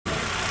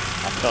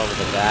fell to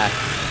the back.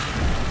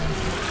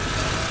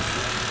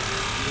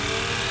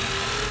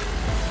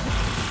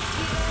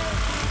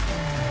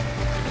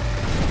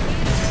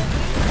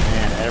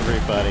 Man,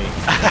 everybody.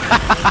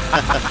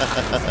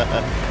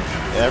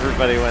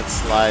 Everybody went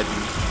sliding.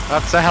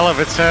 That's a hell of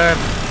a turn.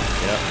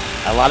 Yep.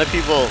 A lot of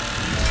people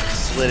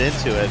slid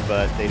into it,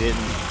 but they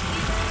didn't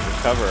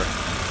recover.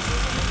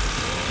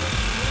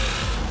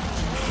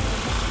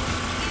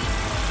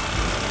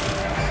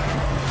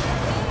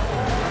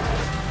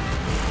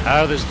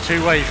 Oh, there's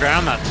 2 ways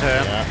round that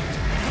turn. Yeah.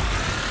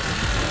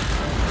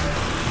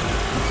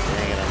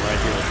 Dang it, I'm right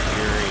here with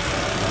Fury.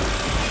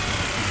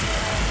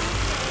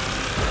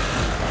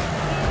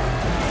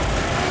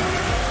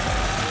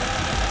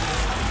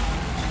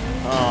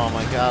 Oh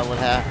my god, what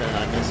happened?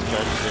 I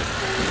misjudged it.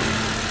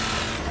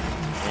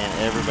 Man,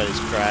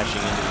 everybody's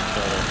crashing into each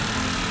other.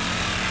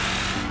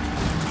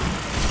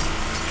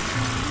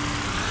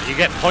 You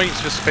get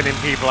points for spinning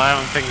people out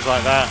and things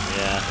like that.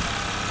 Yeah.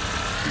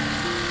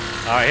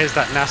 Alright, here's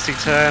that nasty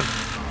turn.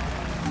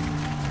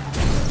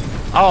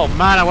 Oh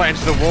man, I went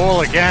into the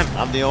wall again.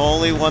 I'm the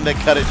only one that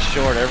cut it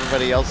short.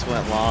 Everybody else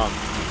went long.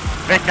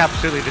 Vic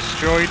absolutely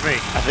destroyed me.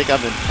 I think I'm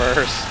in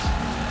first.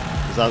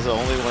 Because I was the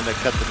only one that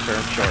cut the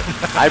turn short.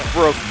 I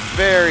broke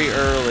very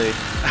early.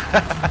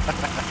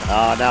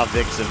 Oh, now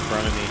Vic's in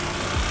front of me.